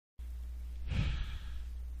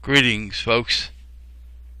Greetings, folks.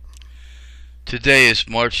 Today is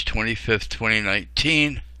March 25th,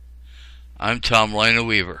 2019. I'm Tom Lina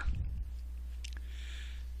Weaver.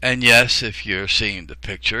 And yes, if you're seeing the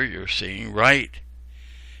picture, you're seeing right.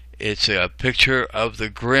 It's a picture of the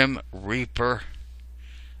Grim Reaper,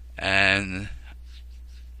 and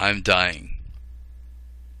I'm dying.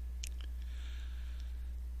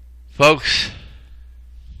 Folks,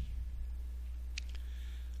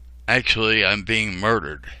 actually, I'm being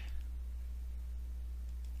murdered.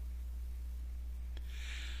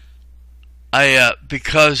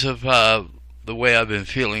 Because of the way I've been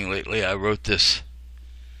feeling lately, I wrote this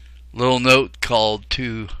little note called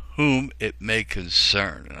 "To Whom It May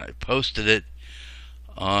Concern," and I posted it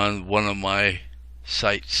on one of my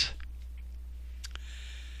sites.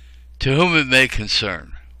 To whom it may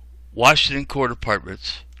concern, Washington Court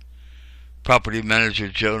Apartments property manager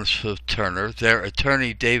Joseph Turner, their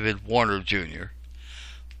attorney David Warner Jr.,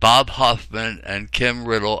 Bob Hoffman, and Kim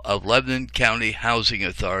Riddle of Lebanon County Housing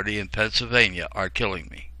Authority in Pennsylvania are killing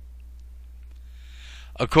me.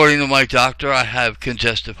 According to my doctor, I have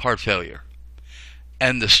congestive heart failure,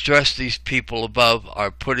 and the stress these people above are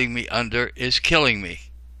putting me under is killing me.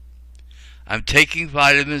 I'm taking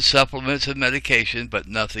vitamins, supplements, and medication, but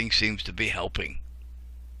nothing seems to be helping.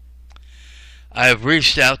 I have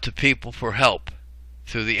reached out to people for help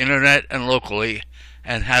through the internet and locally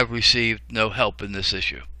and have received no help in this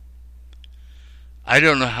issue. I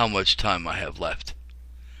don't know how much time I have left,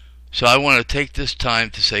 so I want to take this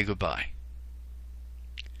time to say goodbye.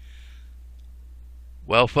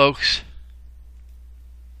 Well, folks,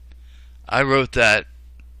 I wrote that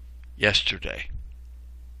yesterday,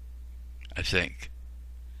 I think.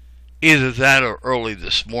 Either that or early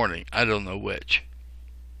this morning. I don't know which.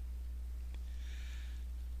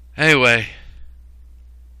 Anyway,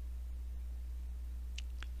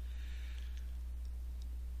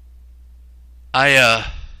 I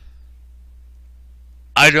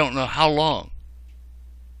don't know how long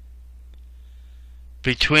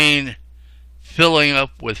between filling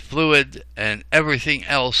up with fluid and everything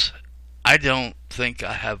else. I don't think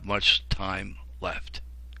I have much time left.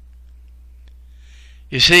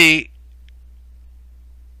 You see,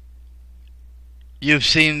 you've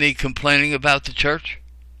seen me complaining about the church.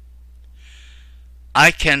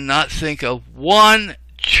 I cannot think of one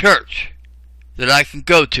church that I can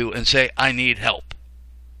go to and say I need help.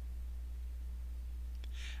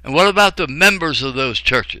 And what about the members of those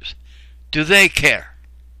churches? Do they care?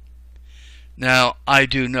 Now, I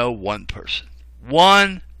do know one person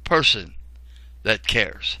that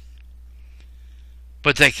cares,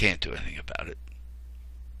 but they can't do anything about it.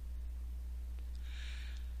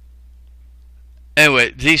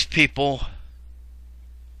 Anyway, these people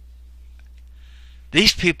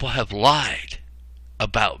have lied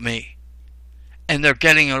about me, and they're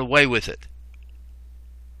getting away with it.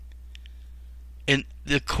 And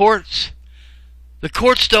the courts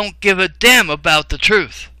don't give a damn about the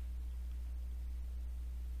truth.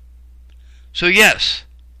 So yes,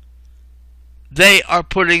 they are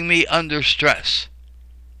putting me under stress,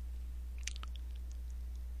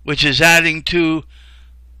 which is adding to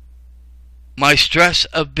my stress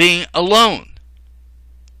of being alone.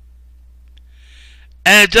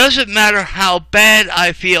 And it doesn't matter how bad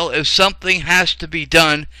I feel. If something has to be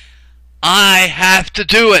done, I have to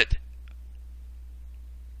do it.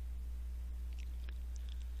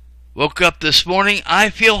 Woke up this morning, I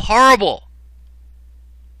feel horrible.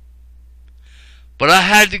 But I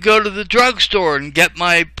had to go to the drugstore and get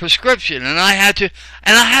my prescription, and I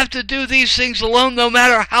have to do these things alone no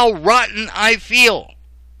matter how rotten I feel.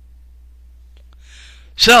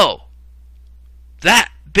 So,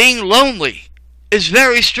 that being lonely is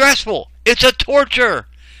very stressful. It's a torture,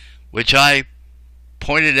 which I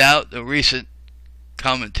pointed out in the recent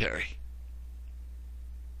commentary.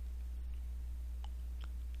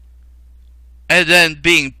 And then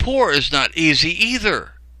being poor is not easy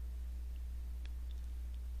either.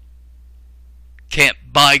 Can't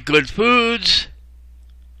buy good foods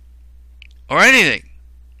or anything.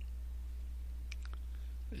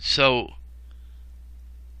 So,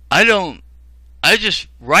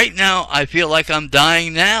 right now, I feel like I'm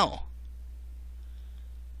dying now.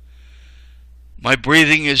 My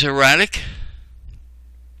breathing is erratic.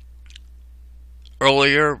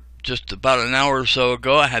 Earlier, just about an hour or so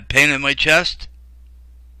ago, I had pain in my chest.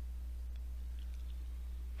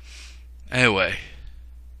 Anyway,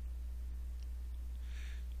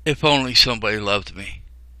 if only somebody loved me.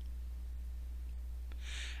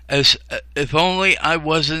 If only I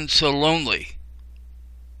wasn't so lonely.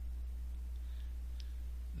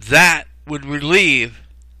 That would relieve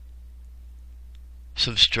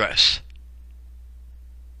some stress.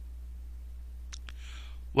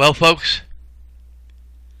 Well, folks,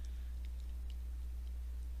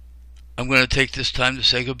 I'm going to take this time to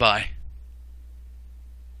say goodbye.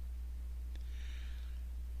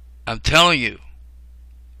 I'm telling you,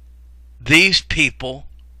 these people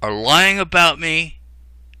are lying about me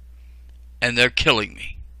and they're killing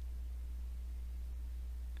me.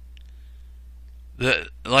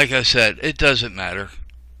 Like I said, it doesn't matter.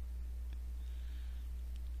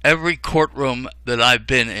 Every courtroom that I've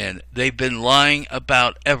been in, they've been lying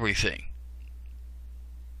about everything.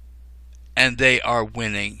 And they are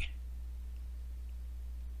winning.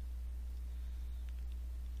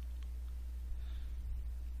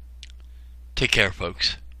 Take care,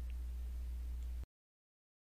 folks.